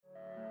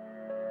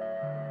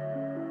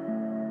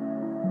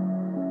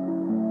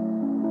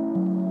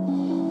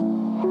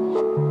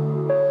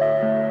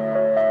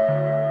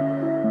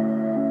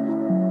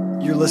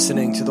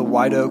listening to the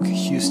White Oak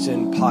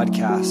Houston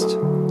podcast,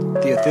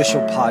 the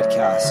official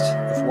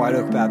podcast of White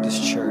Oak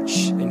Baptist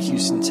Church in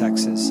Houston,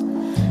 Texas.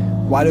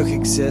 White Oak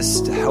exists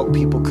to help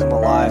people come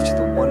alive to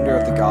the wonder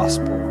of the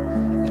gospel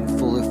and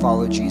fully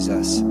follow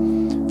Jesus.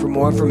 For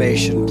more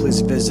information,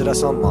 please visit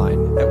us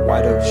online at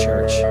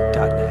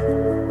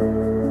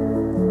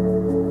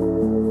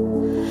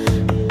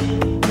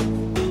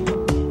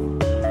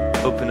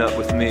whiteoakchurch.net. Open up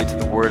with me to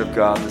the Word of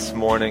God this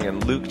morning in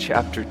Luke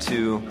chapter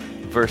 2,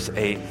 verse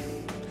 8.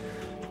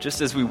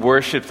 Just as we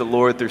worship the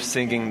Lord through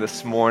singing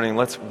this morning,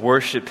 let's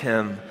worship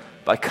Him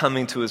by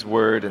coming to His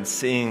Word and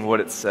seeing what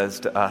it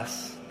says to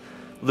us.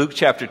 Luke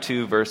chapter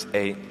 2, verse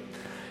 8.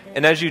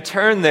 And as you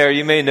turn there,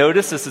 you may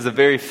notice this is a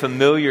very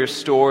familiar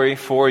story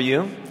for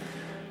you.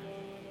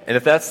 And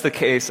if that's the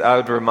case, I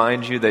would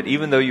remind you that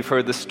even though you've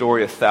heard this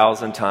story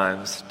 1,000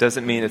 times,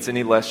 doesn't mean it's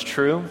any less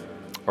true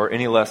or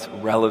any less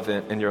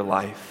relevant in your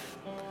life.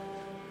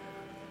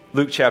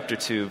 Luke chapter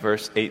 2,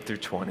 verse 8 through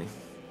 20.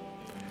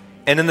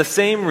 And in the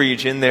same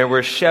region there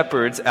were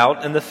shepherds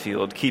out in the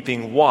field,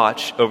 keeping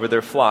watch over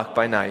their flock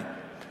by night.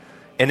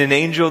 And an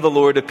angel of the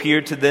Lord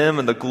appeared to them,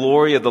 and the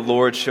glory of the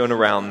Lord shone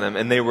around them,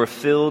 and they were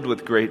filled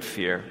with great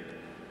fear.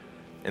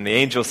 And the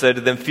angel said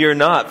to them, "Fear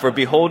not, for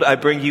behold, I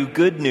bring you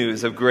good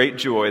news of great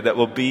joy that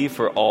will be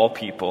for all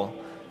people.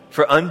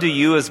 For unto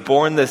you is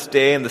born this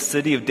day in the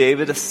city of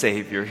David a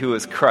Savior, who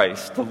is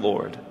Christ the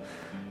Lord.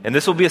 And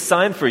this will be a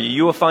sign for you.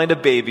 You will find a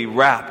baby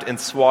wrapped in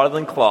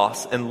swaddling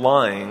cloths and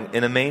lying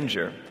in a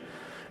manger."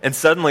 And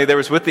suddenly there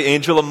was with the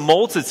angel a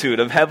multitude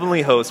of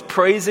heavenly hosts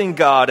praising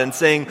God and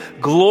saying,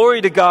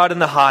 "Glory to God in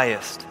the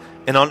highest,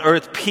 and on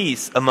earth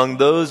peace among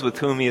those with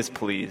whom He is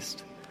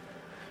pleased."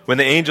 When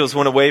the angels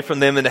went away from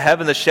them into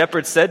heaven, the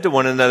shepherds said to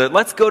one another,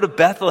 "Let's go to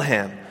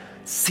Bethlehem.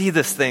 See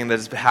this thing that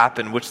has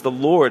happened, which the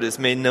Lord has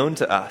made known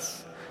to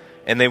us."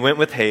 And they went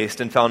with haste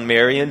and found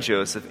Mary and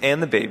Joseph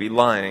and the baby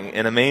lying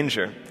in a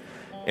manger.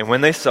 And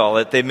when they saw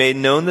it, they made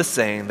known the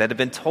saying that had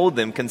been told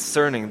them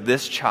concerning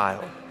this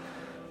child.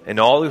 And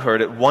all who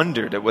heard it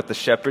wondered at what the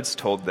shepherds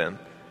told them.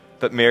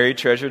 But Mary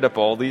treasured up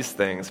all these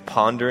things,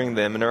 pondering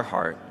them in her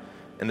heart.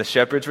 And the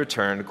shepherds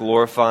returned,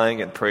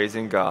 glorifying and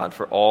praising God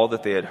for all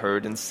that they had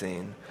heard and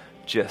seen,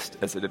 just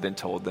as it had been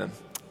told them.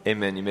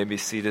 Amen. You may be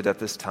seated at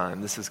this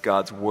time. This is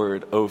God's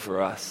word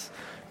over us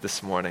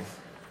this morning.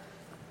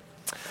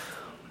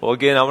 Well,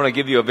 again, I want to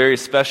give you a very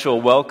special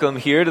welcome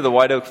here to the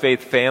White Oak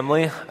Faith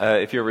family.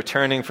 If you're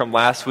returning from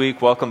last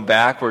week, welcome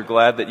back. We're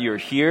glad that you're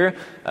here.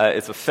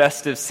 It's a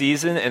festive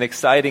season, an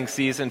exciting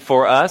season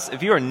for us.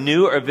 If you are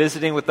new or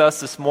visiting with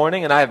us this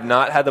morning, and I have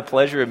not had the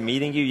pleasure of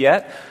meeting you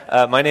yet,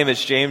 my name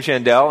is James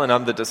Jandell, and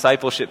I'm the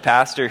discipleship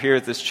pastor here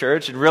at this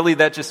church. And really,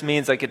 that just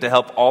means I get to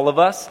help all of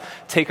us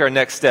take our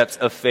next steps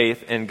of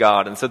faith in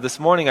God. And so this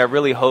morning, I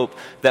really hope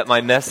that my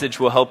message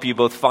will help you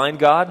both find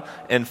God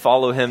and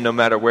follow Him no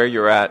matter where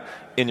you're at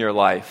in your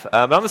life.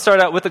 I'm going to start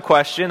out with a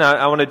question.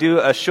 I want to do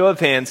a show of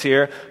hands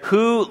here.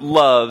 Who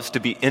loves to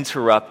be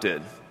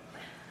interrupted?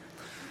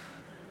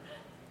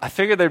 I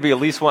figured there'd be at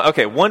least one.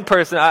 Okay, one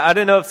person. I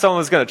didn't know if someone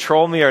was going to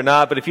troll me or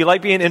not, but if you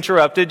like being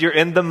interrupted, you're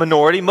in the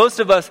minority. Most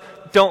of us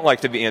don't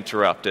like to be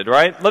interrupted,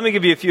 right? Let me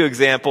give you a few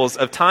examples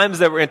of times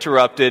that we're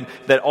interrupted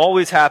that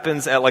always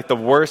happens at like the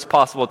worst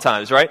possible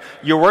times, right?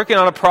 You're working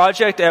on a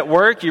project at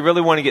work, you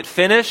really want to get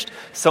finished,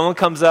 someone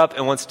comes up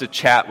and wants to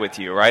chat with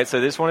you, right? So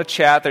they just want to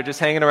chat, they're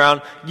just hanging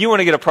around, you want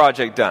to get a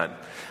project done.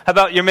 How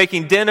about you're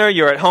making dinner,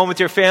 you're at home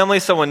with your family,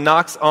 someone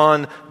knocks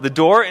on the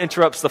door,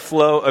 interrupts the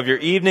flow of your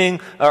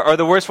evening, or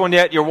the worst one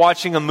yet, you're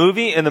watching a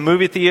movie in the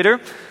movie theater,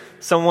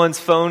 someone's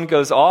phone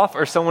goes off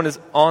or someone is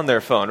on their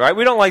phone, right?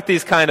 We don't like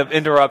these kind of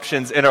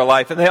interruptions in our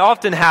life, and they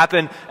often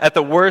happen at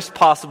the worst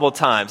possible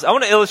times. I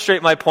want to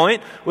illustrate my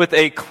point with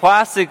a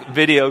classic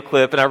video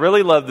clip, and I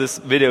really love this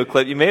video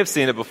clip. You may have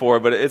seen it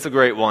before, but it's a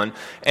great one.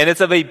 And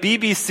it's of a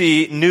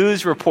BBC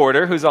news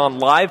reporter who's on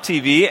live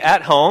TV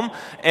at home,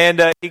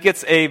 and he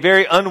gets a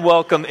very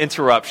unwelcome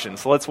interruption.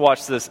 So let's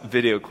watch this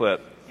video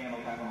clip. And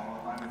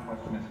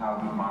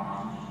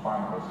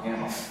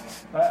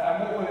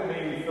what would it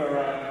mean for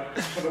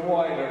the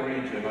wider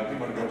region? I think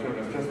one of your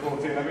children has just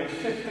brought in. I mean,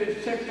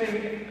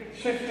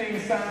 shifting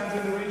sands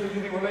in the region. Do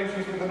you think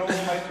relations with the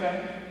North might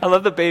change? I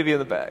love the baby in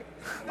the back.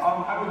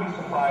 I would be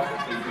surprised if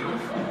they do.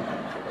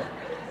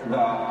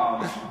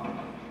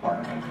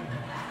 Pardon me.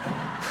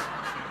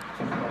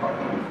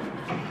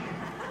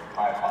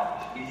 I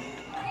apologize.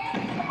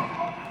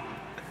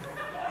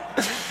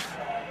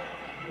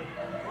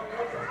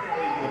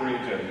 The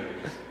region.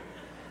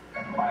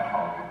 My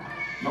home.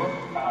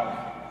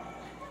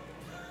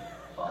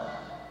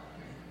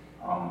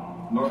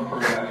 North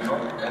Korea,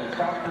 and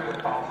South Korea is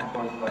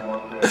possible, but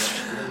North Korea.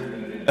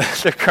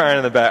 They're crying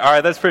in the back. All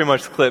right, that's pretty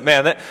much the clip.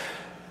 Man,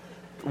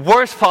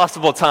 Worst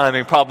possible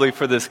timing probably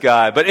for this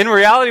guy. But in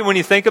reality, when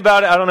you think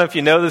about it, I don't know if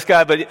you know this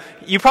guy, but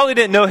you probably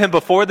didn't know him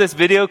before this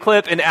video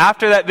clip. And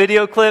after that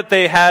video clip,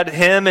 they had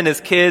him and his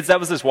kids. That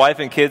was his wife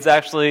and kids,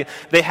 actually.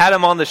 They had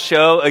him on the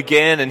show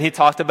again, and he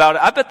talked about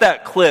it. I bet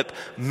that clip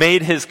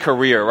made his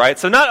career, right?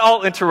 So not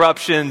all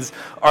interruptions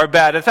are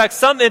bad. In fact,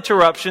 some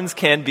interruptions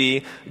can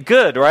be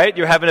good, right?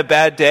 You're having a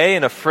bad day,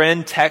 and a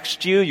friend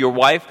texts you, your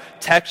wife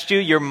texts you,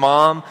 your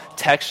mom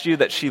texts you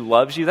that she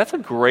loves you. That's a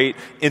great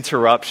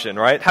interruption,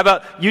 right? How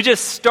about you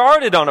just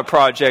started on a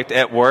project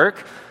at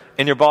work,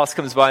 and your boss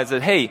comes by and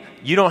said, hey,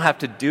 you don't have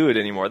to do it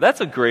anymore.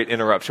 That's a great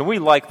interruption. We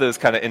like those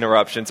kind of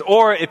interruptions.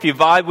 Or if you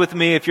vibe with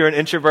me, if you're an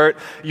introvert,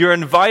 you're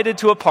invited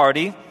to a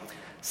party,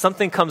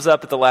 something comes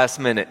up at the last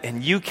minute,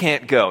 and you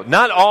can't go.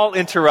 Not all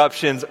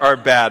interruptions are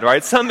bad,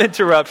 right? Some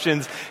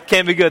interruptions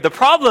can be good. The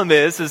problem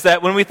is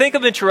that when we think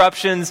of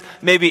interruptions,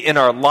 maybe in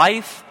our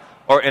life,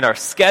 or in our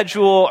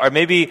schedule, or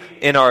maybe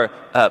in our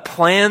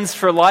plans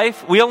for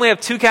life, we only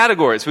have two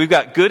categories. We've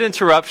got good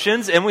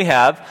interruptions, and we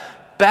have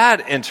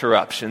bad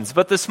interruptions.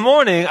 But this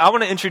morning, I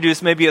want to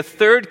introduce maybe a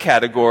third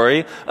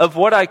category of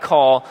what I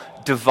call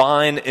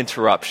divine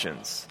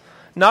interruptions.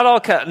 Not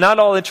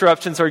all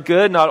interruptions are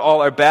good, not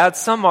all are bad.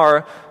 Some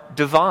are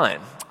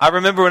divine. I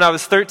remember when I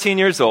was 13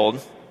 years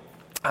old,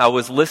 I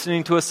was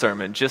listening to a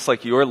sermon, just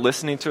like you're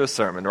listening to a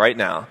sermon right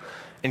now,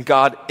 and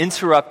God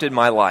interrupted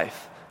my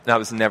life, and I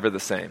was never the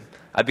same.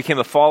 I became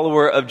a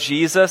follower of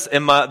Jesus,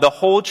 and the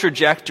whole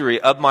trajectory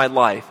of my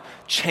life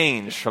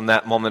changed from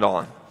that moment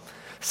on.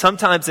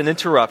 Sometimes an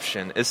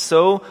interruption is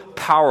so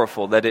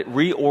powerful that it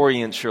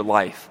reorients your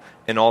life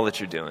and all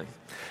that you're doing.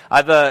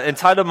 I've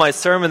entitled my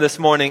sermon this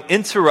morning,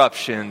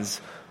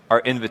 Interruptions Are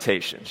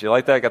Invitations. You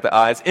like that? I got the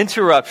eyes.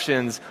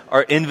 Interruptions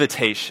are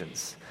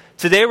invitations.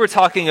 Today we're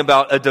talking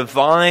about a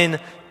divine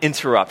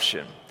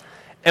interruption.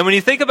 And when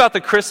you think about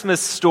the Christmas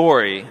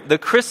story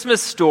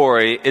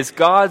is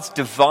God's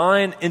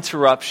divine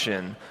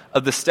interruption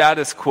of the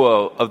status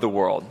quo of the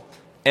world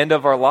and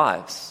of our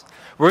lives.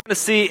 We're going to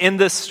see in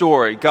this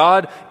story,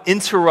 God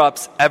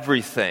interrupts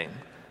everything,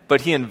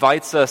 but he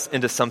invites us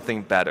into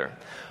something better.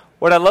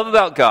 What I love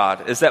about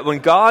God is that when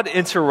God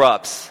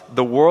interrupts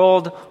the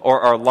world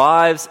or our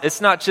lives, it's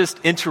not just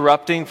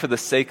interrupting for the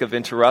sake of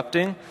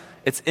interrupting,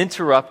 it's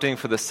interrupting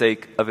for the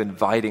sake of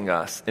inviting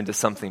us into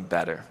something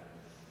better.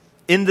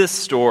 In this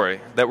story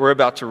that we're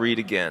about to read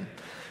again,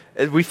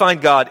 we find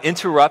God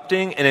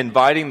interrupting and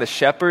inviting the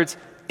shepherds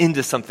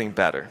into something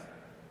better,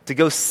 to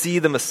go see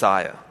the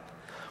Messiah.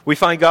 We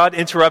find God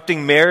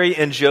interrupting Mary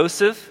and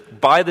Joseph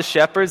by the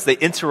shepherds. They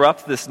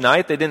interrupt this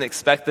night. They didn't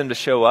expect them to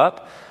show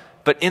up.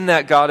 But in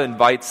that, God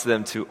invites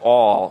them to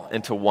awe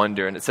and to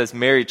wonder. And it says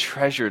Mary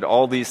treasured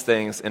all these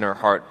things in her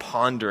heart,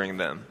 pondering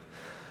them.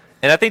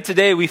 And I think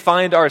today we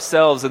find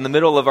ourselves in the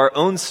middle of our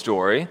own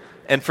story.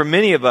 And for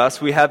many of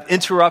us, we have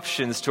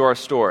interruptions to our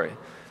story,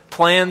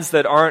 plans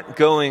that aren't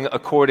going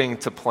according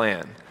to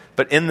plan.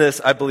 But in this,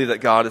 I believe that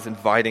God is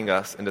inviting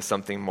us into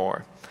something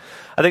more.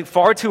 I think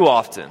far too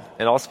often,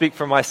 and I'll speak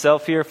for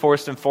myself here,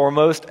 first and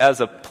foremost,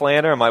 as a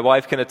planner, and my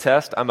wife can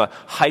attest, I'm a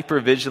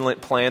hyper-vigilant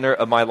planner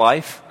of my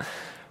life.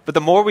 But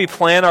the more we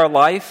plan our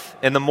life,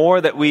 and the more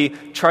that we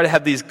try to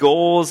have these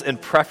goals and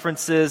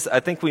preferences,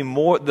 I think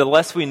the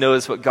less we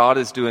notice what God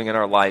is doing in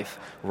our life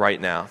right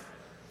now.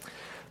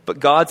 But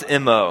God's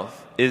MO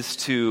is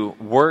to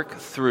work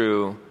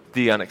through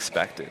the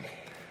unexpected.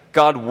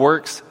 God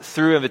works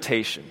through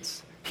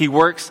invitations. He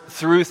works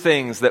through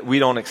things that we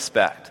don't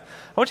expect.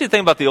 I want you to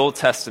think about the Old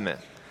Testament.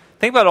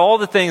 Think about all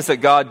the things that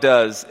God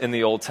does in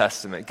the Old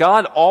Testament.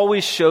 God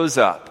always shows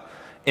up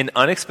in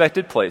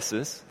unexpected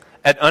places,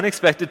 at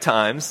unexpected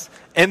times,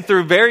 and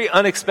through very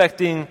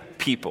unexpected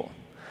people.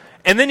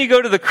 And then you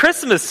go to the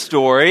Christmas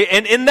story,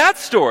 and in that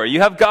story,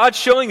 you have God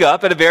showing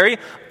up at a very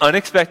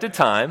unexpected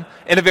time,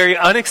 in a very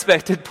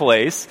unexpected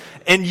place,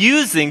 and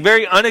using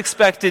very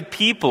unexpected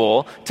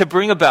people to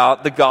bring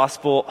about the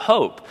gospel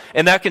hope.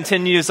 And that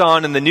continues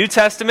on in the New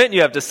Testament.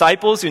 You have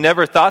disciples who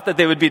never thought that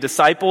they would be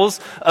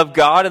disciples of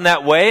God in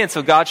that way, and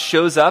so God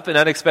shows up in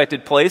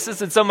unexpected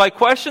places. And so my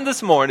question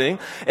this morning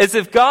is,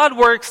 if God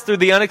works through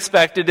the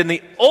unexpected in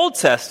the Old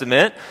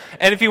Testament,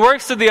 and if he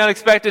works through the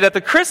unexpected at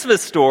the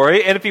Christmas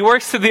story, and if he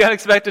works through the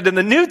unexpected in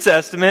the New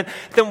Testament,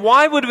 then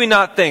why would we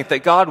not think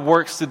that God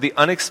works through the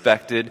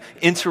unexpected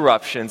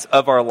interruptions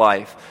of our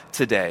life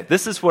today?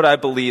 This is what I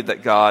believe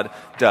that God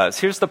does.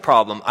 Here's the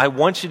problem. I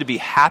want you to be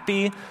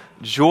happy,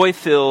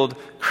 joy-filled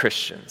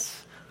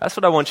Christians. That's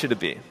what I want you to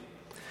be.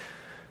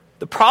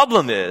 The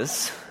problem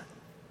is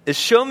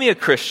show me a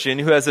Christian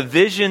who has a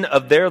vision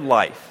of their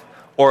life,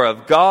 or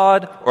of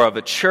God, or of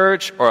a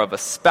church, or of a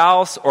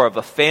spouse, or of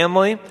a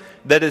family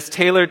that is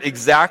tailored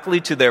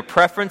exactly to their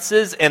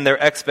preferences and their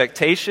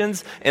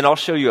expectations, and I'll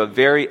show you a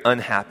very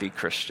unhappy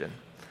Christian.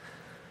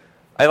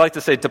 I like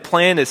to say, to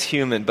plan is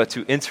human, but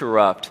to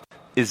interrupt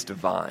is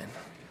divine.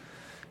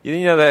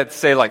 You know that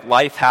say like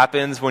life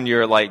happens when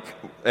you're like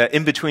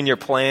in between your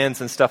plans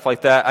and stuff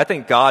like that? I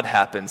think God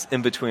happens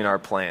in between our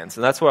plans,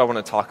 and that's what I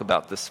want to talk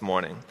about this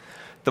morning.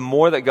 The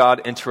more that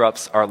God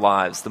interrupts our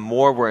lives, the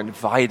more we're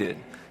invited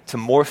to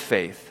more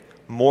faith,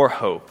 more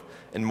hope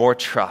and more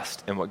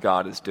trust in what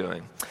God is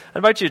doing. I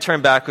invite you to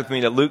turn back with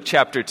me to Luke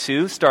chapter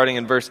 2, starting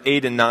in verse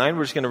 8 and 9.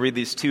 We're just going to read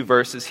these two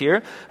verses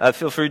here.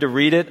 Feel free to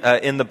read it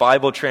in the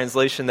Bible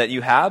translation that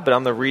you have, but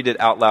I'm going to read it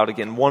out loud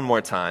again one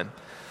more time.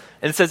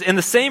 And it says, "In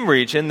the same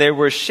region there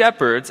were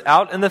shepherds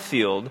out in the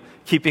field,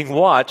 keeping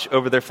watch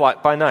over their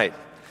flock by night.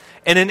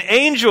 And an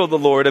angel of the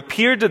Lord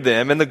appeared to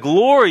them, and the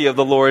glory of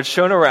the Lord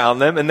shone around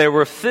them, and they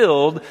were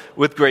filled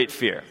with great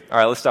fear." All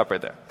right, let's stop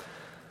right there.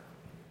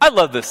 I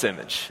love this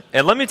image.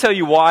 And let me tell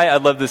you why I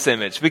love this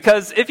image.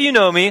 Because if you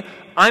know me,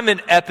 I'm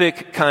an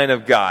epic kind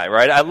of guy,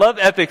 right? I love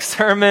epic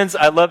sermons.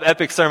 I love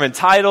epic sermon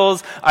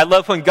titles. I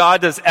love when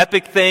God does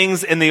epic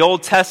things in the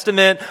Old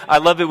Testament. I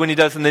love it when he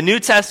does in the New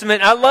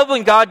Testament. I love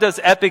when God does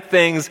epic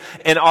things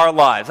in our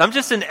lives. I'm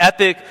just an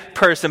epic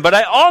person. But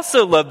I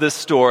also love this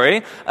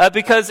story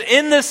because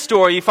in this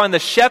story, you find the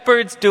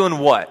shepherds doing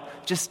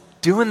what? Just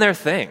doing their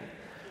thing,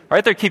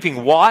 right? They're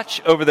keeping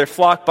watch over their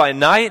flock by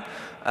night.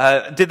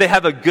 Did they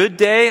have a good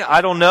day?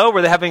 I don't know.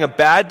 Were they having a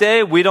bad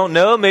day? We don't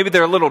know. Maybe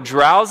they're a little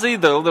drowsy.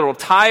 They're a little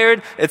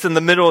tired. It's in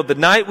the middle of the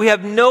night. We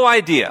have no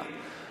idea.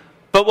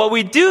 But what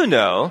we do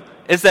know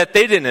is that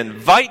they didn't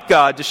invite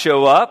God to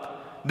show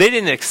up. They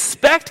didn't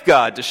expect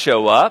God to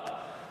show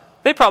up.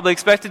 They probably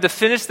expected to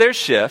finish their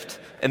shift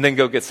and then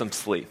go get some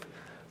sleep.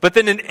 But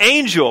then an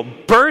angel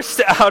bursts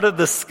out of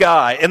the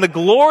sky, and the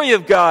glory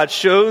of God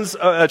shows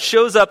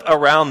up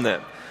around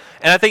them.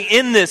 And I think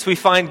in this, we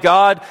find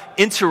God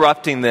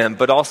interrupting them,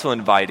 but also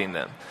inviting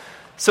them.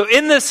 So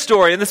in this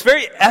story, in this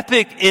very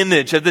epic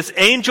image of this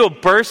angel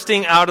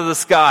bursting out of the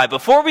sky,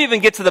 before we even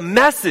get to the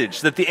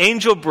message that the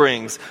angel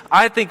brings,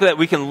 I think that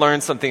we can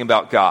learn something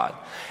about God.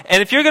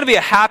 And if you're going to be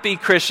a happy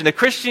Christian, a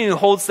Christian who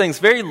holds things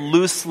very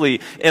loosely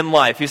in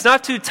life, who's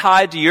not too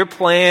tied to your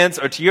plans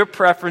or to your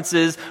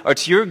preferences or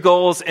to your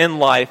goals in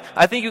life,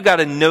 I think you've got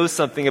to know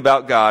something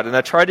about God. And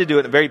I try to do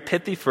it in a very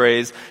pithy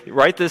phrase.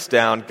 Write this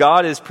down.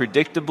 God is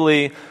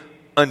predictably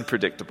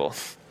unpredictable.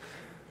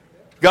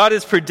 God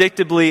is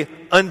predictably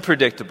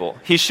unpredictable.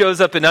 He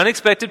shows up in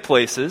unexpected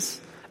places,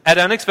 at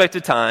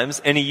unexpected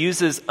times, and he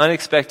uses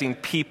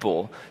unexpected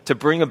people to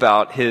bring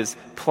about his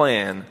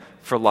plan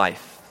for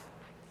life.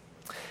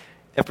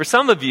 And for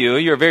some of you,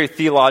 you're very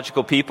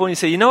theological people, and you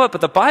say, you know what, but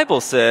the Bible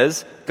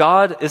says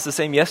God is the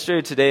same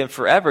yesterday, today, and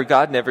forever.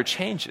 God never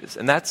changes,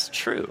 and that's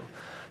true.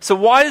 So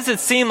why does it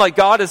seem like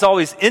God is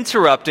always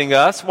interrupting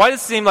us? Why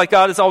does it seem like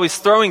God is always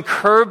throwing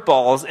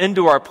curveballs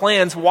into our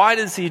plans? Why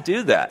does he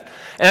do that?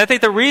 And I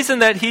think the reason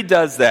that he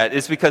does that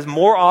is because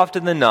more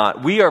often than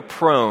not, we are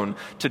prone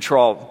to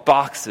draw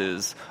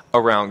boxes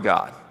around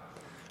God.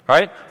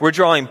 Right? We're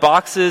drawing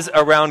boxes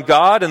around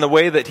God and the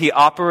way that he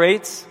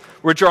operates.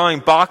 We're drawing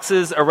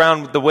boxes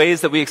around the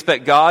ways that we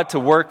expect God to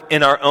work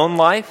in our own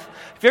life.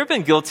 Have you ever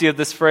been guilty of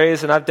this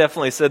phrase? And I've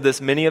definitely said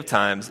this many of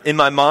times, in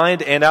my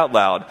mind and out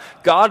loud.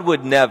 God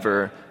would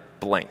never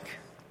blink.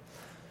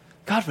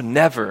 God would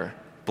never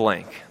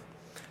blink.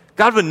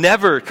 God would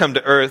never come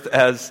to earth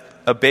as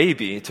a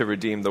baby to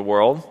redeem the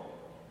world.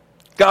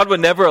 God would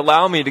never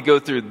allow me to go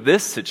through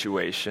this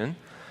situation.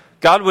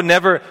 God would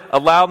never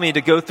allow me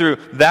to go through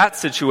that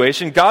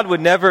situation. God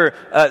would never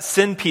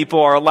send people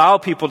or allow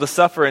people to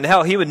suffer in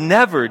hell. He would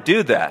never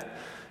do that.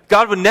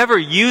 God would never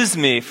use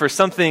me for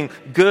something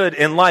good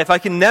in life. I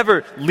can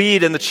never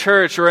lead in the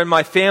church or in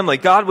my family.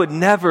 God would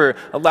never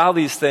allow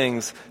these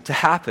things to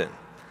happen.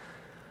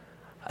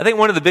 I think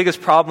one of the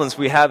biggest problems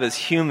we have as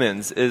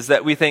humans is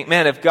that we think,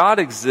 man, if God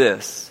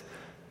exists,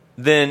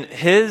 then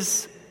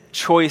his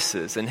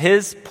choices and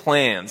his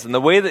plans and the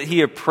way that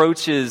he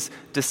approaches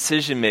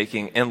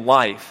decision-making in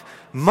life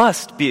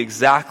must be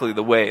exactly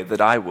the way that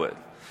I would.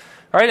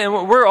 Right?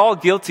 And we're all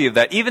guilty of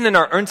that, even in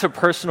our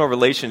interpersonal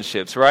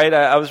relationships, right?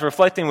 I was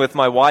reflecting with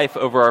my wife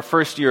over our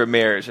first year of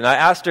marriage, and I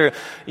asked her,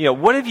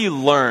 what have you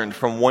learned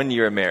from 1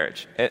 year of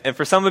marriage? And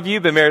for some of you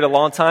who've been married a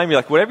long time, you're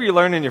like, whatever you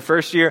learned in your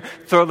first year,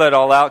 throw that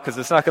all out because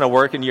it's not going to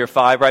work in year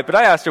 5, right? But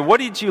I asked her, what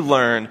did you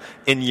learn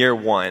in year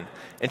 1?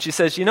 And she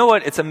says, you know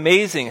what? It's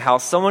amazing how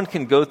someone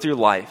can go through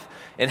life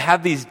and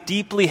have these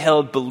deeply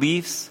held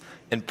beliefs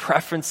and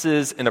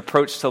preferences and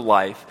approach to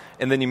life,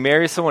 and then you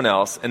marry someone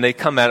else and they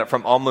come at it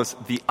from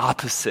almost the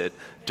opposite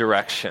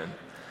direction.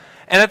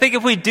 And I think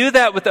if we do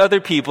that with other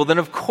people, then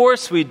of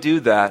course we do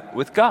that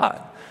with God.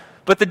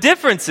 But the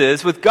difference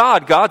is, with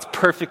God, God's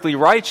perfectly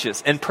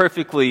righteous and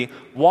perfectly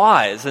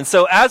wise. And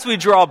so as we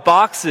draw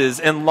boxes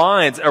and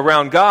lines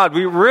around God,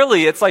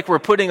 it's like we're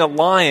putting a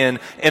lion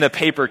in a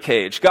paper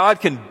cage. God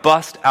can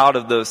bust out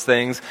of those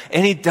things,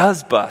 and he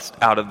does bust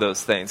out of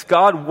those things.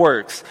 God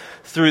works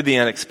through the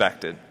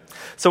unexpected.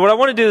 So what I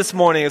want to do this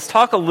morning is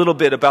talk a little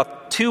bit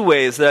about 2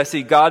 ways that I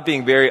see God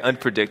being very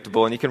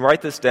unpredictable, and you can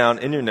write this down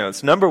in your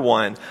notes. Number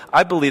 1,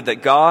 I believe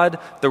that God,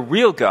 the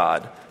real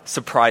God,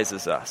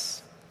 surprises us.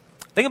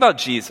 Think about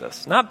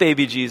Jesus, not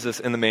baby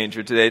Jesus in the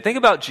manger today. Think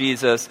about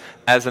Jesus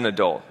as an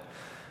adult.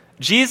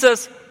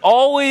 Jesus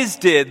always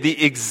did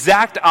the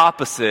exact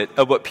opposite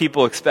of what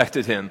people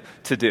expected him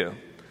to do.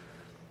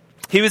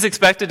 He was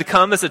expected to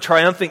come as a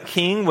triumphant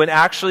king when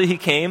actually he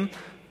came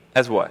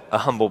as what? A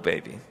humble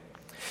baby.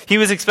 He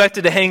was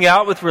expected to hang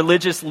out with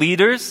religious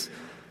leaders,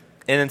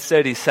 and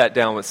instead he sat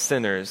down with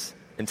sinners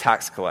and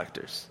tax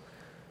collectors.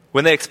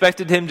 When they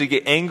expected him to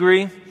get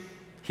angry,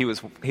 he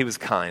was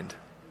kind.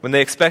 When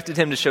they expected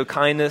him to show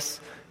kindness,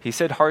 he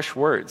said harsh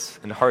words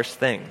and harsh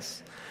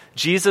things.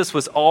 Jesus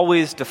was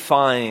always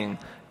defying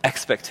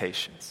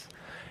expectations.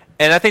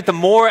 And I think the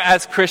more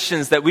as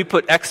Christians that we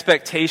put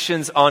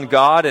expectations on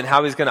God and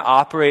how he's going to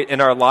operate in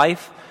our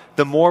life,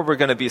 the more we're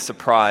going to be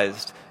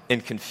surprised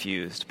and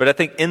confused. But I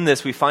think in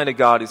this we find a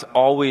God who's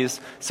always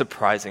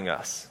surprising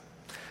us.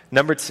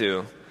 Number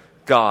 2,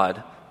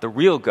 God, the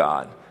real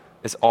God,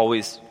 is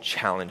always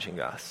challenging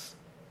us.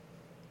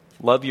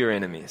 Love your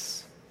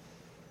enemies.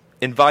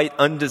 Invite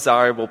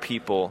undesirable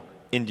people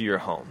into your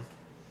home.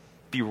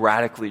 Be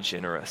radically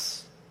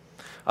generous.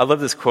 I love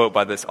this quote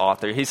by this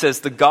author. He says,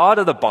 "The God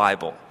of the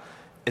Bible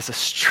is a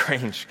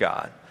strange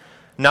God.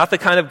 Not the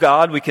kind of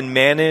God we can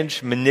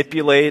manage,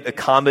 manipulate,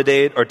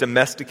 accommodate, or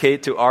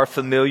domesticate to our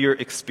familiar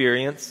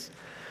experience.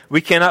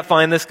 We cannot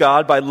find this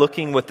God by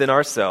looking within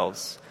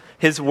ourselves.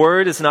 His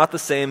word is not the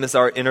same as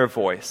our inner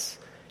voice.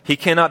 He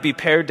cannot be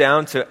pared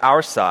down to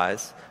our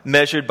size,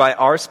 measured by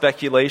our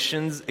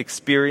speculations,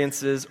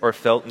 experiences, or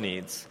felt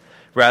needs.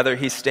 Rather,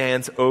 he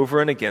stands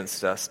over and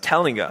against us,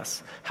 telling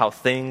us how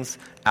things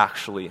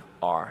actually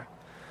are."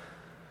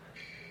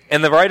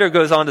 And the writer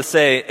goes on to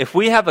say, if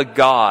we have a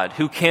God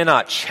who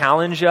cannot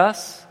challenge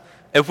us,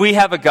 if we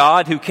have a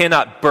God who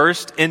cannot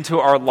burst into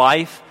our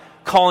life,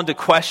 call into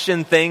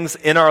question things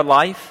in our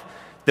life,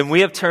 then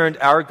we have turned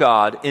our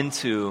God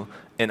into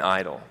an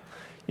idol.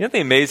 You know the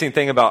amazing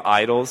thing about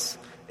idols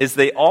is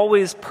they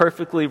always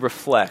perfectly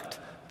reflect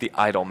the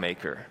idol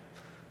maker.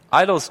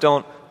 Idols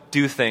don't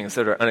do things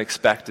that are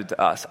unexpected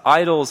to us.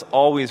 Idols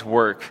always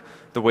work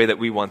the way that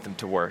we want them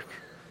to work.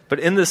 But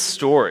in this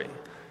story,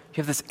 you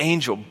have this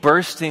angel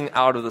bursting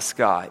out of the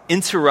sky,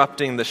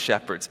 interrupting the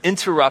shepherds,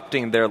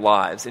 interrupting their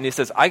lives. And he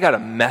says, I got a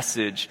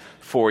message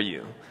for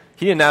you.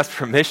 He didn't ask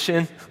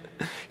permission.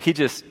 He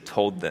just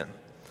told them.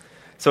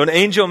 So an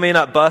angel may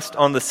not bust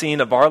on the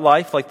scene of our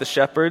life like the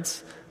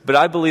shepherds, but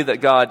I believe that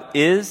God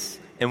is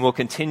and will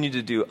continue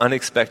to do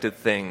unexpected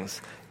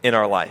things in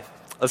our life.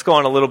 Let's go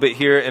on a little bit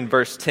here in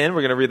verse 10.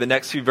 We're going to read the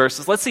next few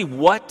verses. Let's see,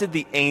 what did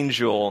the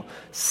angel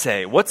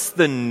say? What's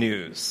the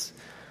news?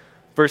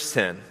 Verse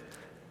 10.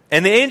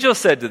 And the angel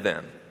said to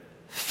them,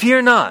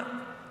 "Fear not,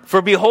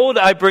 for behold,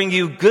 I bring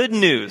you good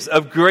news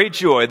of great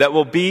joy that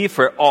will be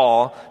for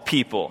all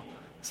people."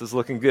 This is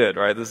looking good,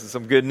 right? This is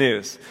some good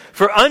news.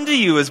 "For unto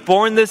you is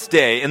born this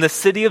day in the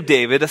city of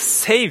David a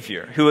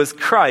Savior, who is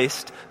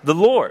Christ the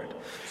Lord.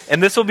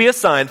 And this will be a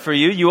sign for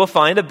you. You will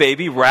find a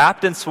baby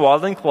wrapped in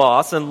swaddling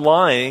cloths and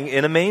lying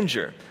in a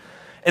manger."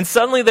 And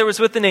suddenly there was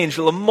with an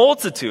angel a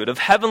multitude of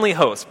heavenly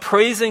hosts,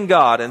 praising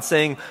God and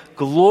saying,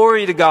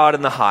 "Glory to God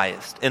in the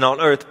highest, and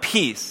on earth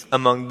peace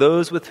among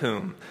those with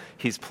whom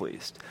he's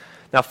pleased."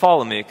 Now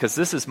follow me, because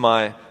this is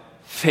my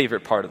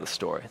favorite part of the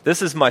story.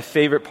 This is my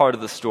favorite part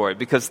of the story,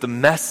 because the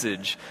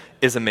message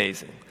is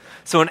amazing.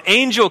 So an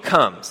angel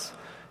comes,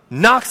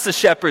 knocks the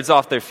shepherds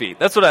off their feet.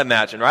 That's what I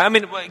imagine, right? I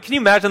mean, can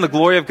you imagine the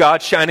glory of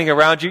God shining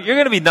around you? You're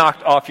going to be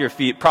knocked off your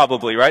feet,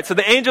 probably, right? So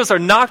the angels are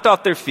knocked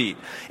off their feet.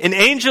 An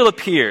angel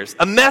appears,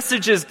 a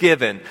message is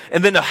given,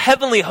 and then a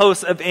heavenly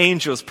host of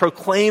angels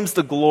proclaims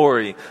the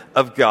glory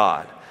of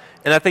God.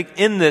 And I think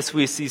in this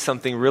we see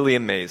something really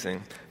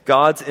amazing.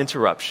 God's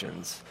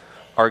interruptions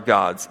are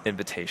God's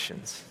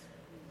invitations.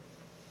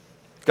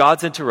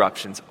 God's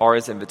interruptions are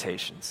his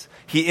invitations.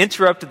 He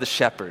interrupted the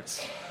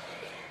shepherds.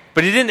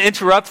 But he didn't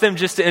interrupt them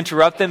just to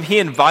interrupt them. He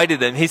invited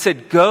them. He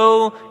said,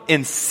 go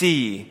and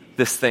see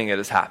this thing that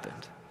has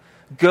happened.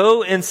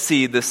 Go and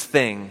see this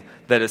thing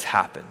that has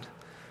happened.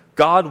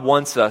 God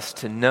wants us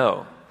to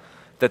know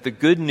that the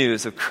good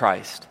news of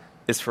Christ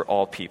is for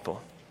all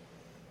people.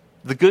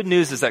 The good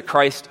news is that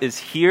Christ is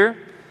here,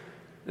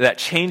 that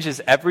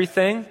changes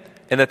everything,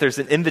 and that there's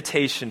an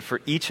invitation for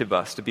each of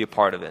us to be a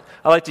part of it.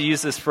 I like to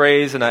use this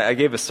phrase, and I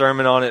gave a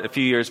sermon on it a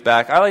few years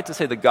back. I like to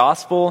say the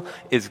gospel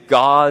is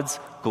God's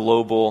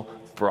global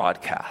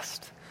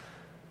broadcast.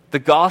 The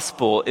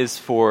gospel is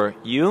for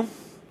you.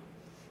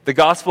 The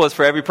gospel is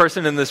for every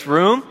person in this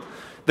room.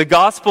 The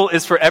gospel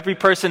is for every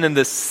person in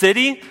this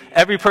city,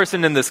 every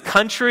person in this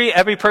country,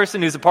 every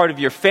person who's a part of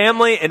your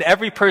family, and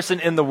every person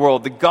in the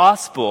world. The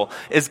gospel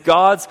is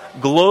God's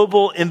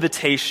global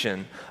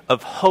invitation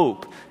of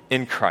hope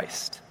in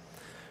Christ.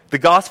 The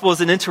gospel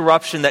is an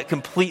interruption that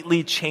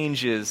completely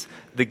changes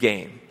the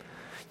game.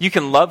 You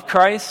can love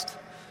Christ,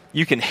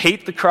 you can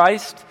hate the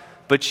Christ,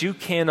 but you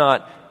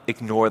cannot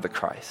ignore the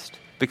Christ,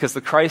 because the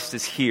Christ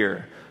is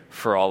here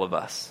for all of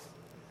us.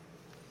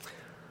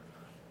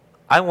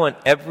 I want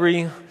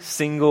every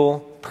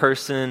single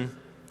person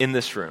in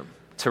this room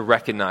to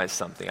recognize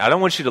something. I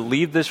don't want you to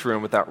leave this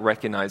room without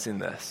recognizing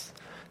this,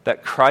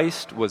 that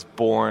Christ was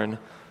born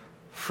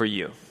for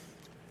you.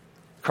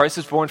 Christ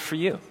was born for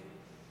you.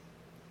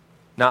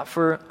 Not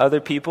for other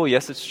people.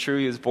 Yes, it's true,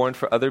 he was born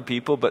for other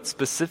people, but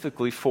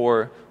specifically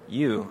for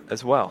you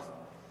as well.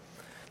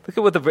 Look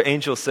at what the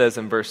angel says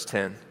in verse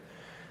 10.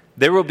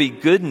 there will be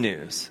good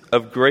news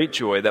of great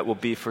joy that will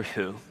be for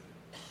who?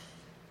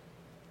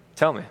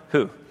 Tell me,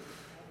 who?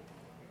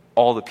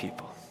 All the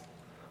people.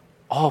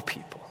 All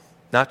people,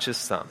 not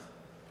just some.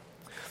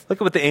 Look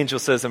at what the angel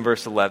says in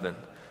verse 11.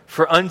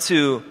 For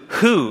unto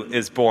who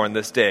is born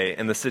this day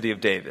in the city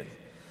of David?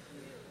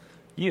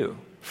 You.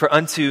 For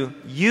unto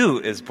you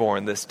is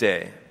born this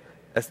day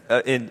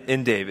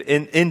in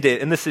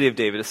the city of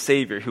David a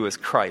Savior who is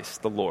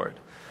Christ the Lord.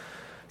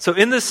 So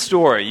in this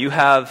story, you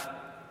have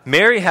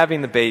Mary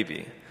having the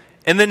baby,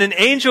 and then an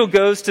angel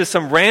goes to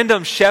some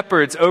random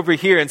shepherds over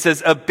here and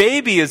says, a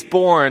baby is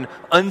born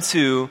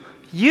unto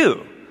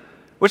you.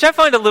 Which I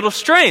find a little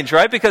strange,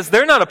 right? Because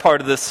they're not a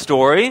part of this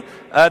story.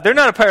 They're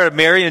not a part of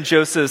Mary and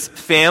Joseph's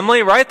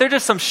family, right? They're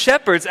just some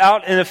shepherds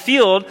out in a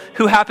field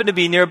who happen to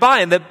be nearby.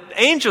 And the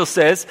angel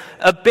says,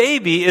 a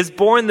baby is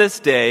born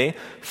this day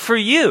for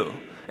you.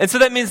 And so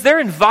that means they're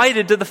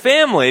invited to the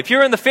family. If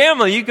you're in the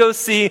family, you go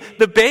see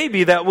the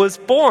baby that was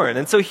born.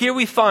 And so here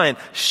we find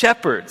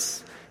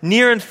shepherds,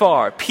 near and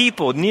far,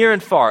 people near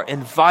and far,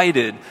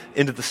 invited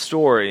into the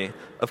story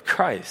of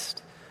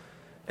Christ.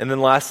 And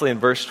then lastly, in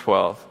verse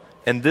 12,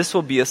 and this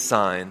will be a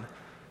sign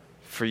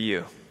for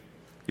you.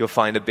 You'll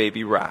find a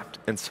baby wrapped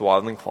in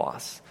swaddling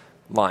cloths,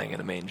 lying in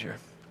a manger.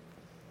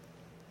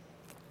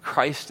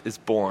 Christ is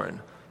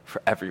born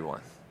for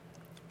everyone.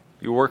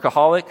 You're a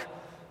workaholic,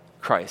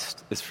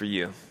 Christ is for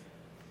you.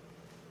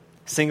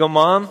 Single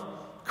mom,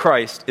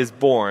 Christ is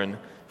born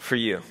for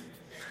you.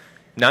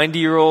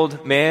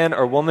 90-year-old man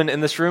or woman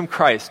in this room,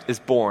 Christ is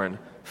born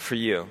for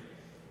you.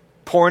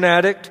 Porn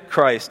addict,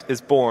 Christ is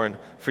born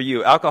for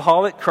you.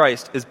 Alcoholic,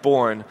 Christ is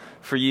born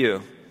for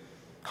you.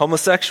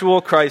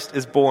 Homosexual, Christ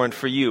is born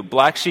for you.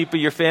 Black sheep of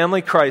your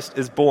family, Christ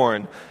is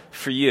born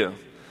for you.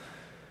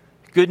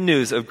 Good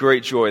news of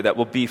great joy that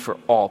will be for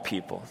all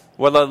people.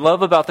 What I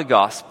love about the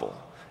gospel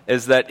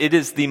is that it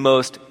is the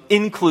most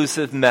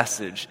inclusive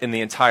message in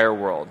the entire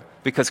world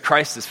because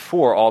Christ is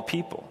for all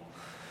people.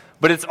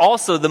 But it's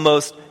also the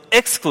most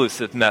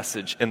exclusive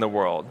message in the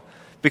world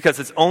because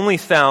it's only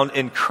found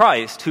in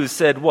Christ, who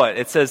said what?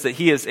 It says that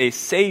he is a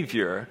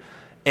Savior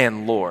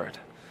and Lord.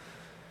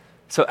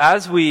 So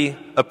as we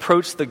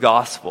approach the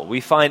gospel,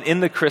 we find in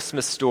the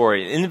Christmas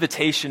story an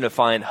invitation to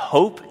find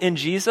hope in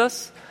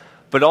Jesus,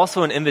 but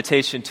also an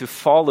invitation to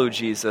follow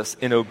Jesus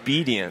in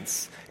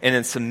obedience and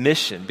in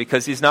submission,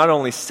 because he's not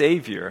only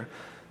Savior,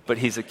 but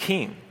he's a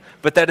King.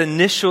 But that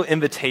initial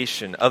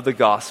invitation of the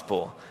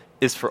gospel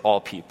is for all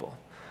people.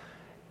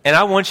 And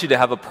I want you to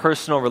have a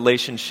personal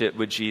relationship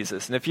with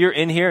Jesus. And if you're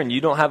in here and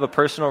you don't have a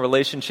personal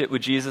relationship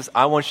with Jesus,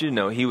 I want you to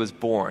know he was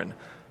born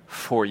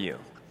for you.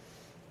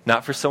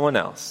 Not for someone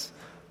else,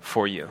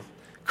 for you.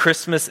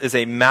 Christmas is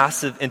a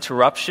massive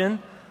interruption,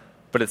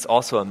 but it's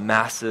also a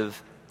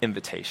massive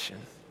invitation.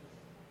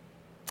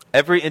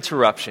 Every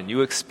interruption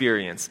you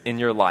experience in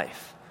your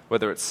life,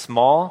 whether it's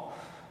small,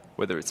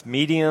 whether it's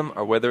medium,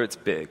 or whether it's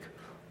big,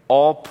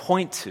 all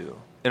point to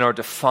and are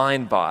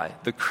defined by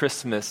the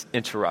Christmas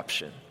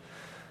interruption,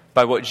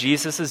 by what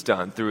Jesus has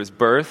done through his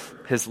birth,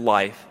 his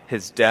life,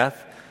 his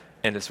death,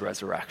 and his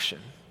resurrection.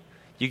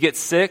 You get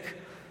sick,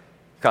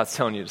 God's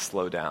telling you to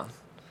slow down.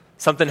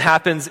 Something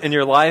happens in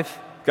your life,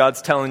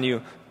 God's telling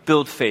you,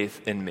 build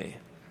faith in me.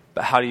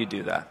 But how do you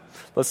do that?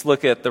 Let's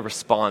look at the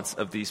response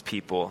of these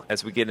people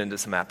as we get into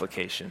some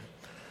application.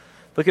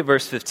 Look at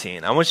verse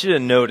 15. I want you to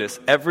notice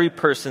every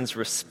person's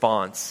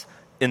response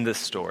in this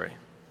story.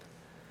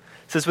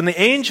 It says, when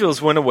the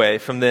angels went away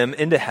from them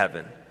into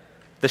heaven,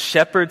 the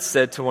shepherds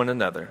said to one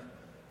another,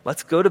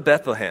 let's go to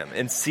Bethlehem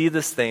and see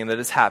this thing that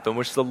has happened,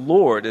 which the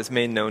Lord has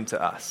made known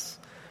to us.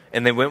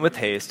 And they went with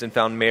haste and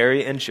found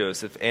Mary and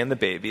Joseph and the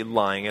baby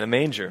lying in a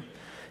manger.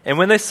 And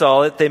when they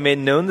saw it, they made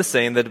known the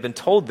saying that had been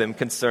told them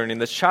concerning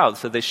this child.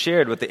 So they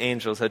shared what the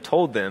angels had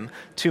told them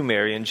to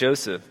Mary and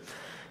Joseph.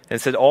 And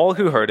said all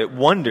who heard it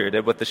wondered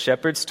at what the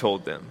shepherds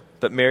told them.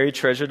 But Mary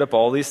treasured up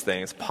all these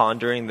things,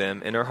 pondering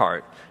them in her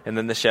heart. And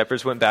then the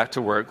shepherds went back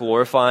to work,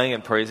 glorifying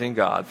and praising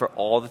God for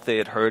all that they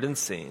had heard and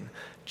seen,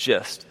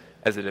 just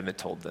as it had been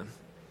told them.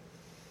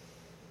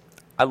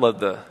 I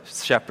love the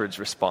shepherds'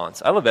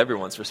 response. I love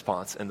everyone's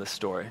response in this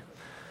story.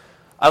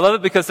 I love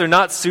it because they're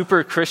not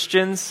super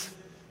Christians.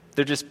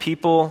 They're just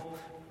people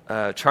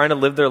trying to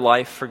live their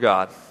life for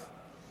God.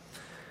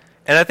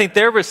 And I think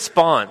their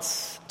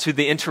response to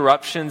the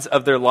interruptions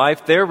of their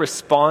life, their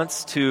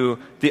response to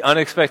the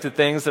unexpected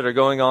things that are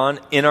going on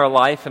in our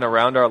life and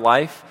around our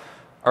life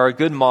are a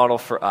good model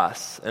for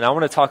us. And I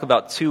want to talk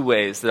about two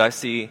ways that I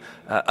see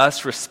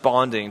us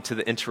responding to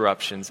the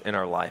interruptions in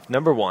our life.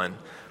 Number one,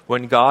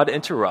 when God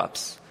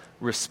interrupts,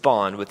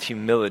 respond with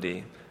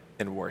humility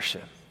and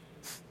worship.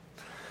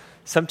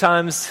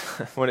 Sometimes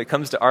when it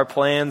comes to our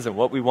plans and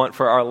what we want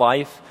for our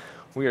life,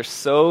 we are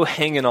so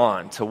hanging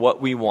on to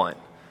what we want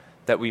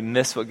that we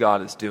miss what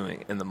God is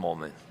doing in the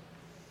moment.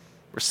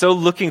 We're so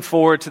looking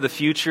forward to the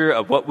future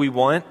of what we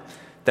want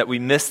that we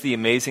miss the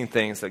amazing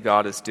things that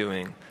God is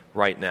doing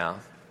right now.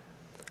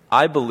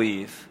 I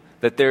believe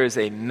that there is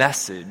a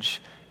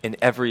message in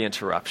every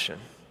interruption.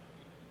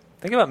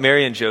 Think about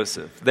Mary and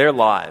Joseph, their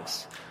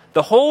lives.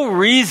 The whole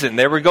reason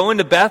they were going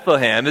to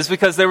Bethlehem is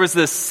because there was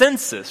this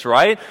census,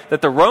 right?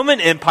 That the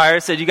Roman Empire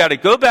said you got to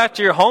go back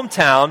to your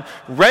hometown,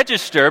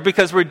 register,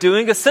 because we're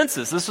doing a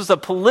census. This was a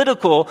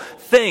political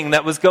thing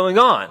that was going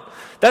on.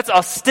 That's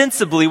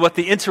ostensibly what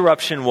the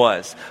interruption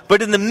was.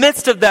 But in the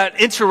midst of that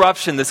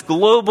interruption, this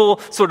global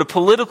sort of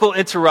political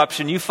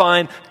interruption, you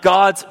find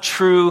God's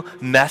true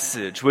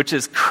message, which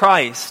is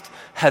Christ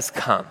has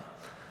come.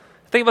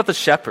 Think about the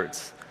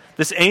shepherds.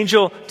 This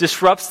angel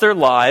disrupts their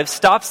lives,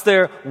 stops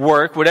their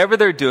work, whatever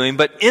they're doing,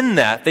 but in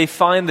that they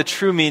find the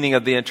true meaning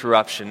of the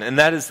interruption, and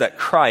that is that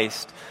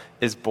Christ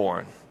is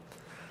born.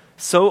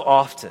 So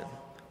often,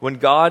 when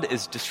God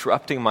is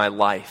disrupting my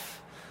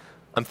life,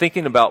 I'm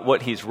thinking about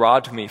what he's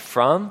robbed me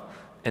from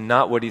and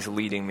not what he's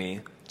leading me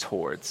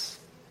towards.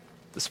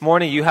 This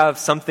morning, you have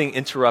something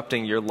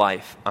interrupting your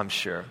life, I'm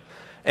sure.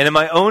 And in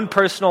my own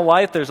personal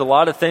life, there's a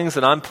lot of things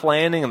that I'm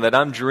planning and that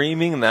I'm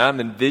dreaming and that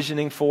I'm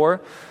envisioning for.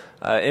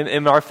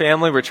 In our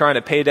family, we're trying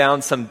to pay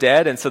down some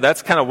debt, and so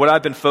that's kind of what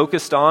I've been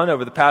focused on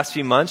over the past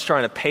few months,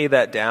 trying to pay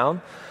that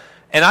down.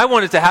 And I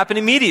want it to happen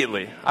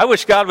immediately. I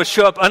wish God would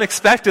show up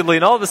unexpectedly,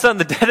 and all of a sudden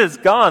the debt is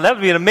gone. That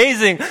would be an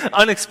amazing,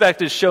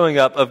 unexpected showing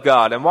up of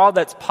God. And while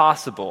that's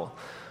possible,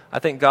 I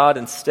think God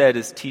instead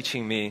is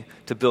teaching me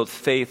to build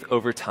faith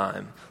over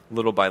time,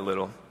 little by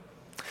little.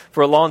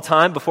 For a long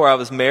time before I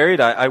was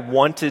married, I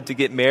wanted to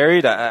get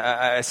married.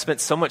 I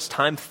spent so much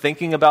time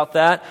thinking about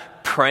that,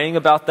 praying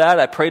about that.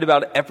 I prayed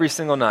about it every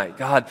single night.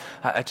 God,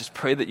 I just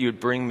pray that you would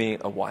bring me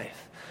a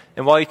wife.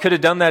 And while he could have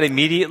done that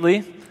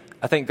immediately,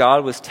 I think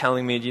God was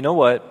telling me, you know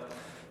what?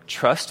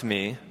 Trust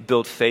me,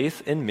 build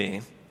faith in me,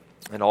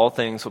 and all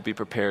things will be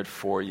prepared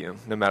for you,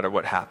 no matter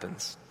what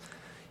happens.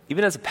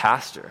 Even as a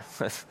pastor,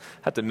 I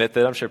have to admit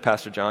that, I'm sure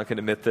Pastor John can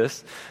admit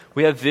this,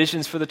 we have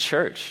visions for the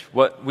church,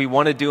 what we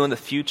want to do in the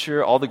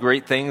future, all the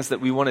great things that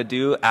we want to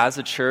do as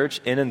a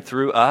church in and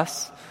through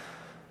us.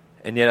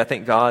 And yet I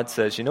think God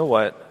says, you know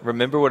what,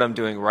 remember what I'm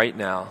doing right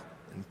now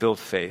and build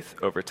faith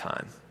over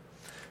time.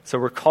 So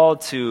we're called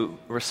to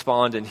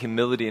respond in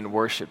humility and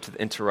worship to the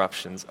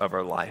interruptions of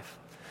our life.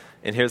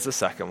 And here's the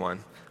second one.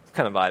 I'm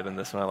kind of vibing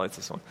this one, I like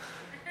this one.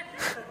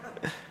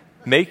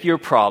 Make your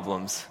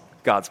problems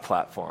God's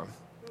platform.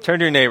 Turn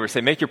to your neighbor,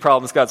 say, make your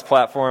problems God's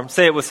platform.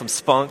 Say it with some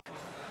spunk.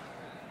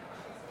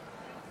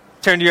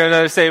 Turn to your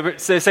other neighbor,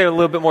 say a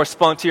little bit more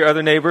spunk to your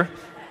other neighbor.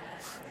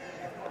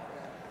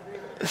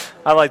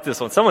 I like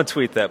this one. Someone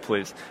tweet that,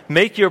 please.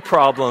 Make your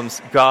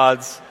problems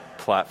God's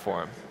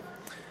platform.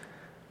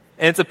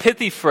 And it's a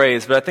pithy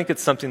phrase, but I think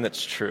it's something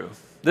that's true.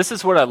 This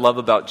is what I love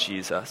about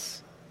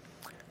Jesus.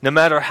 No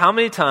matter how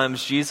many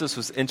times Jesus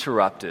was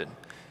interrupted,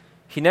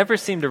 he never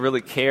seemed to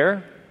really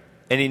care,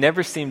 and he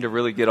never seemed to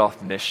really get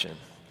off mission.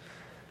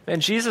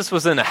 And Jesus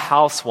was in a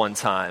house one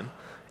time,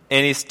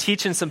 and he's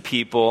teaching some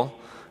people,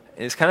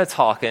 and he's kind of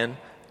talking,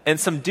 and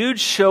some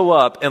dudes show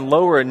up and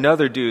lower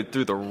another dude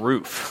through the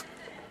roof.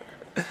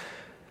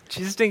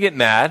 Jesus didn't get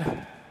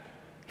mad.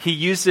 He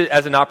used it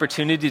as an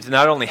opportunity to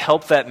not only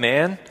help that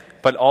man,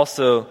 but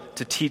also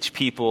to teach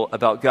people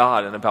about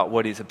God and about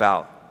what he's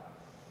about.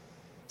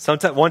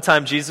 One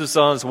time Jesus was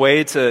on his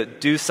way to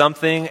do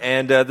something,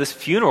 and this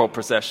funeral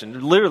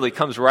procession literally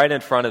comes right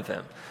in front of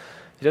him.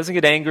 He doesn't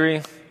get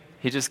angry.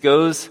 He just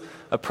goes,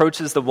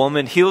 approaches the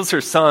woman, heals her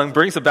son,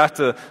 brings her back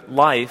to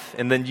life,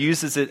 and then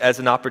uses it as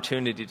an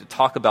opportunity to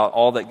talk about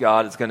all that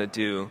God is going to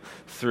do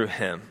through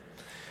him.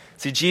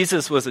 See,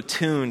 Jesus was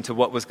attuned to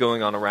what was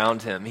going on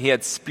around him. He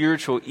had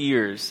spiritual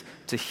ears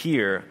to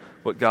hear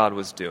what God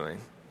was doing.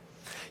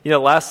 You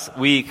know, last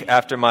week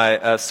after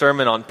my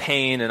sermon on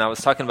pain, and I was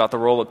talking about the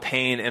role of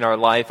pain in our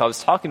life, I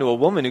was talking to a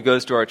woman who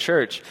goes to our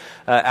church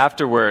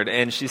afterward,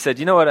 and she said,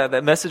 you know what,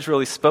 that message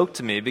really spoke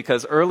to me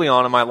because early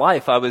on in my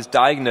life I was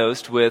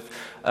diagnosed with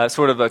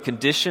sort of a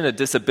condition, a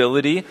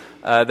disability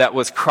that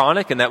was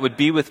chronic and that would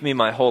be with me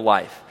my whole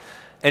life.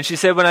 And she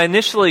said, when I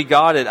initially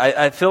got it,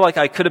 I feel like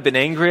I could have been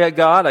angry at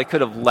God, I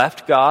could have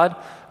left God,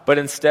 but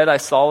instead I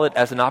saw it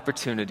as an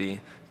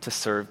opportunity to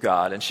serve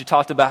God. And she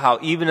talked about how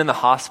even in the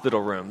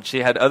hospital room, she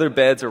had other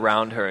beds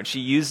around her, and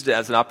she used it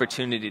as an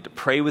opportunity to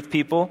pray with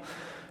people,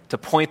 to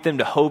point them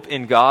to hope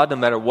in God no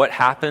matter what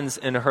happens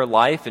in her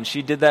life, and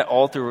she did that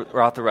all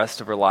throughout the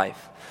rest of her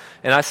life.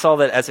 And I saw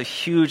that as a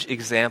huge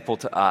example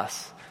to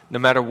us. No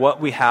matter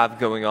what we have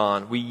going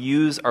on, we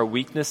use our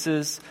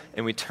weaknesses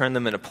and we turn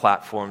them into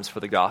platforms for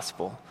the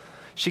gospel.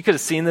 She could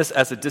have seen this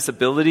as a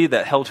disability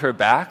that held her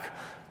back,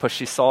 but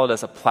she saw it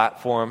as a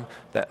platform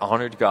that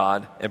honored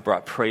God and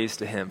brought praise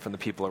to him from the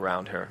people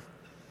around her.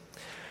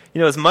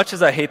 You know, as much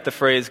as I hate the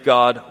phrase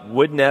God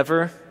would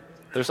never,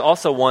 there's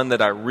also one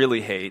that I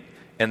really hate,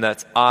 and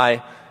that's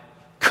I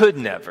could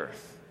never,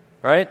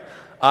 right?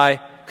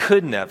 I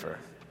could never.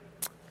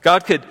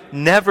 God could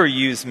never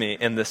use me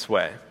in this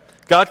way.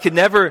 God could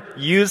never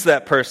use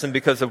that person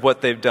because of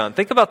what they've done.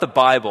 Think about the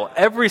Bible.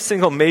 Every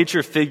single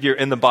major figure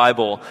in the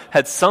Bible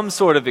had some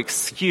sort of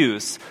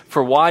excuse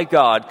for why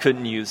God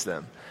couldn't use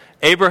them.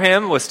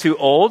 Abraham was too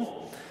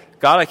old.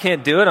 God, I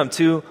can't do it. I'm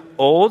too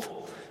old.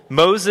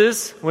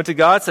 Moses went to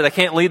God, said, I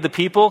can't lead the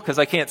people because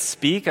I can't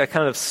speak. I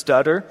kind of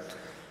stutter.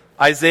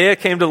 Isaiah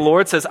came to the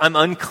Lord, says, I'm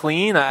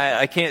unclean.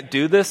 I can't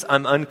do this.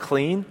 I'm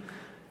unclean.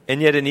 And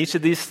yet in each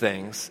of these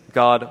things,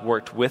 God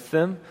worked with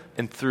them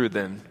and through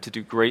them to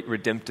do great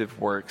redemptive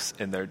works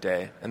in their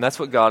day. And that's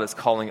what God is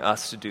calling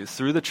us to do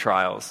through the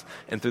trials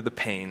and through the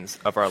pains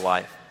of our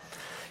life.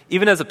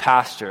 Even as a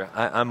pastor,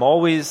 I'm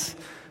always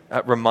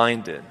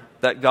reminded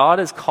that God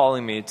is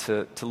calling me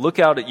to look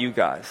out at you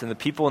guys and the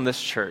people in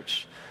this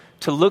church,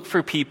 to look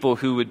for people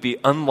who would be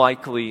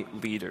unlikely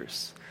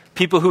leaders,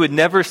 people who would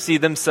never see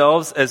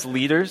themselves as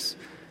leaders,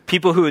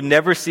 people who would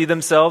never see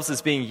themselves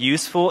as being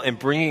useful and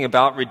bringing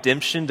about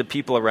redemption to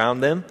people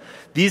around them.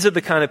 These are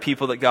the kind of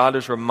people that God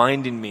is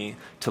reminding me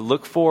to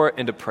look for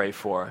and to pray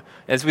for.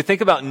 As we think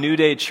about New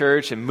Day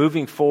Church and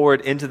moving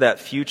forward into that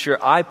future,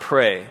 I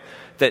pray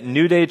that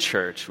New Day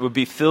Church would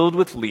be filled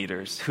with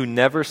leaders who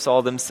never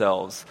saw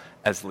themselves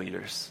as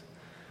leaders.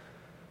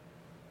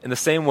 In the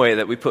same way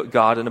that we put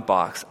God in a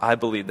box, I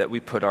believe that we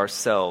put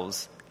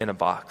ourselves in a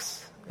box.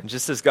 And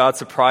just as God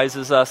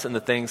surprises us in the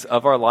things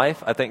of our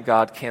life, I think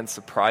God can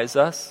surprise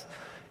us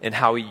in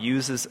how he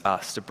uses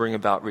us to bring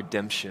about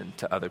redemption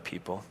to other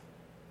people.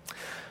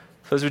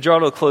 So as we draw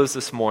to a close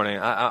this morning,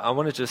 I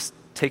want to just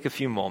take a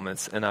few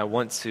moments and I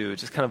want to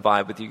just kind of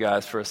vibe with you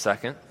guys for a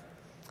second.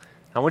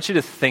 I want you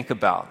to think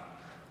about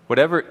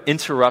whatever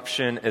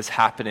interruption is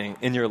happening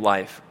in your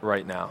life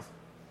right now.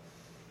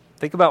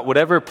 Think about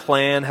whatever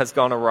plan has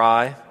gone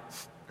awry.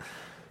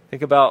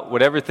 Think about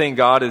whatever thing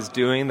God is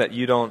doing that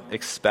you don't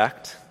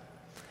expect.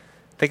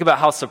 Think about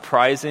how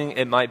surprising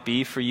it might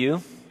be for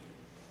you.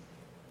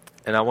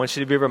 And I want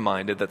you to be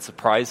reminded that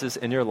surprises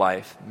in your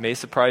life may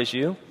surprise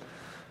you,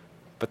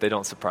 but they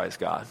don't surprise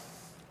God.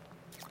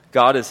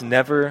 God is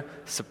never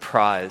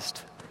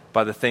surprised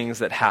by the things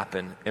that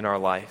happen in our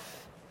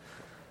life.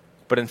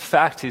 But in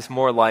fact, he's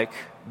more like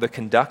the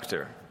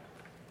conductor,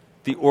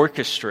 the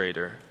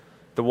orchestrator,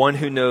 the one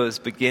who knows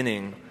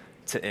beginning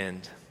to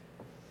end.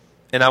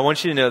 And I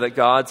want you to know that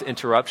God's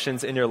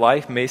interruptions in your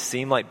life may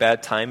seem like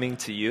bad timing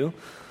to you,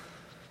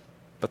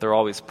 but they're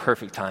always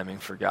perfect timing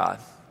for God.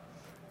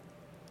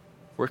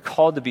 We're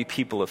called to be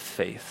people of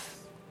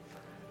faith.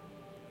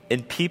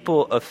 And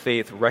people of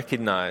faith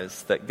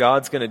recognize that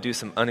God's going to do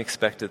some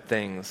unexpected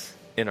things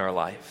in our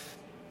life.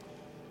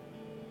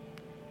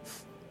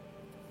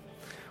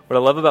 What I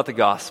love about the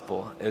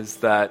gospel is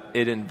that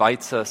it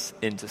invites us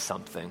into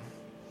something.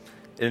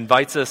 It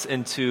invites us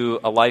into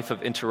a life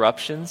of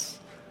interruptions,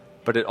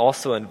 but it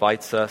also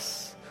invites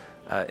us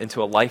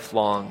into a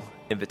lifelong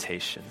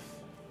invitation.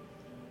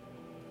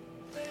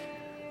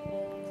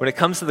 When it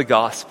comes to the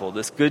gospel,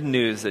 this good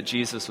news that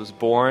Jesus was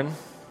born,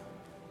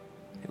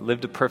 he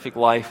lived a perfect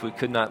life we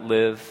could not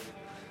live,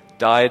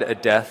 died a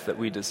death that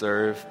we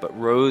deserve, but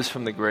rose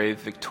from the grave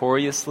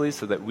victoriously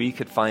so that we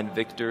could find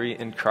victory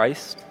in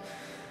Christ,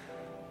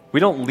 we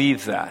don't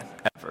leave that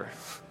ever.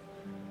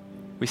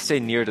 We stay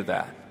near to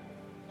that.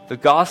 The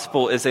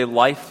gospel is a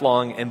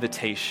lifelong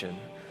invitation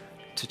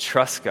to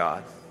trust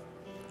God.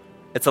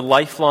 It's a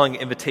lifelong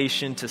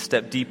invitation to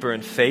step deeper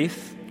in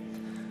faith.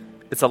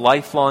 It's a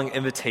lifelong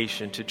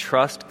invitation to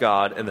trust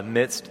God in the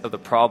midst of the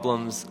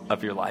problems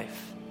of your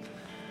life.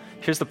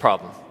 Here's the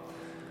problem.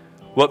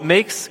 What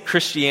makes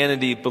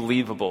Christianity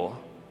believable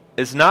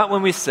is not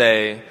when we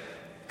say,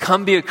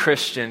 come be a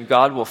Christian,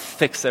 God will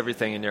fix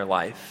everything in your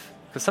life.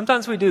 Because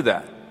sometimes we do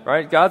that,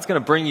 right? God's going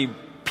to bring you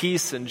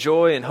peace and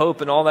joy and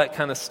hope and all that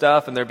kind of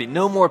stuff, and there'll be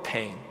no more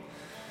pain.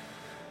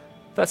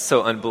 That's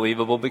so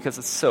unbelievable because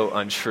it's so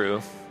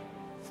untrue.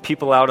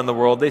 People out in the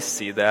world, they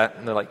see that,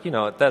 and they're like, you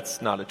know what,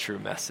 that's not a true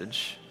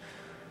message.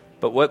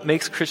 But what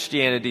makes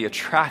Christianity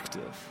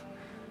attractive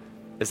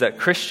is that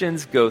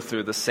Christians go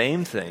through the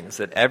same things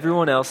that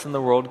everyone else in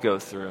the world go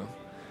through,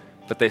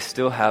 but they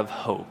still have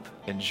hope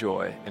and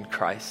joy in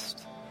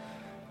Christ.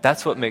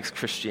 That's what makes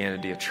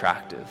Christianity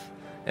attractive.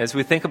 As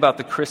we think about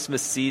the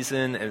Christmas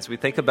season, as we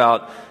think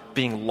about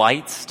being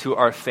lights to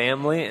our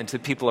family and to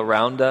people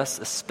around us,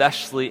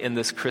 especially in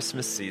this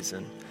Christmas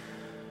season,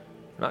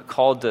 we're not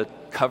called to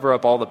cover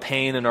up all the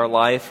pain in our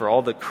life or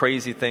all the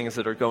crazy things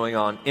that are going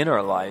on in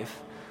our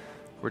life.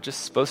 We're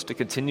just supposed to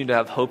continue to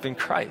have hope in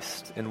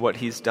Christ and what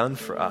he's done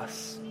for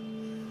us.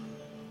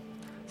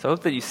 So I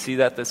hope that you see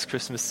that this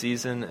Christmas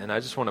season, and I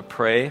just want to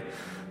pray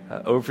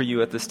over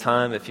you at this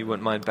time, if you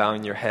wouldn't mind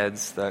bowing your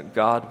heads, that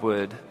God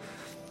would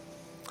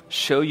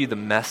show you the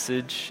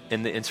message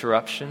in the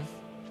interruption,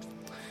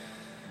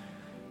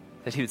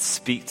 that he would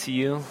speak to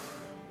you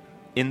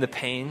in the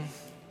pain,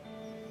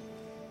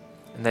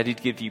 and that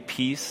he'd give you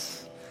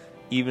peace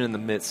even in the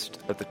midst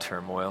of the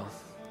turmoil.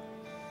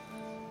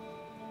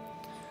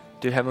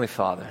 Dear Heavenly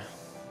Father,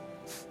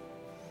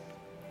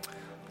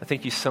 I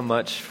thank you so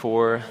much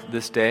for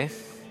this day,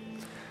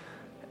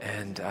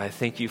 and I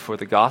thank you for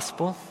the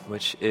gospel,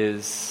 which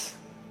is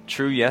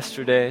true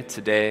yesterday,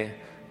 today,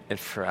 and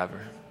forever.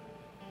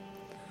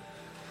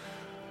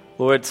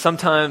 Lord,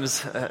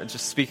 sometimes,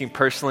 just speaking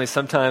personally,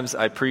 sometimes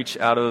I preach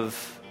out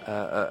of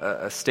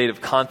a state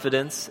of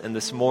confidence, and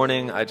this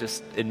morning I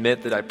just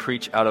admit that I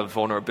preach out of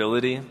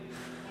vulnerability,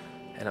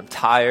 and I'm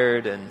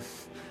tired, and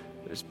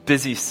there's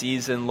busy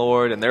season,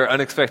 Lord, and there are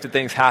unexpected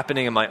things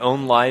happening in my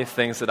own life,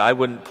 things that I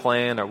wouldn't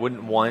plan or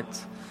wouldn't want.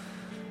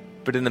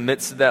 But in the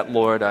midst of that,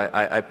 Lord,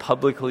 I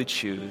publicly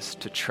choose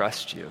to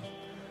trust you.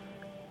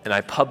 And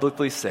I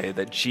publicly say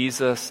that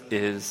Jesus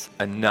is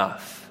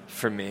enough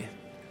for me.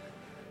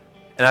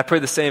 And I pray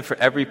the same for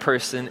every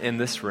person in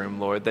this room,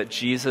 Lord, that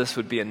Jesus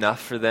would be enough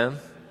for them,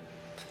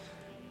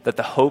 that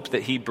the hope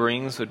that he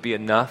brings would be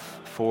enough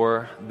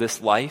for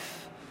this life,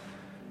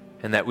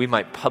 and that we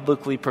might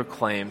publicly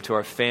proclaim to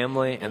our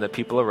family and the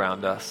people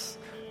around us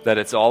that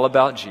it's all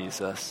about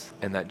Jesus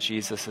and that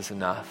Jesus is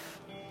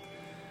enough.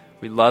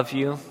 We love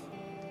you,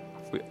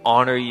 we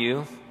honor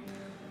you,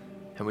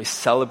 and we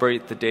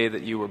celebrate the day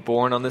that you were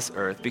born on this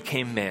earth,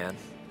 became man,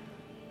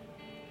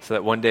 so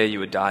that one day you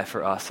would die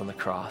for us on the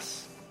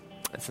cross.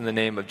 It's in the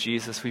name of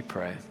Jesus we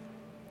pray.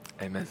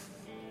 Amen.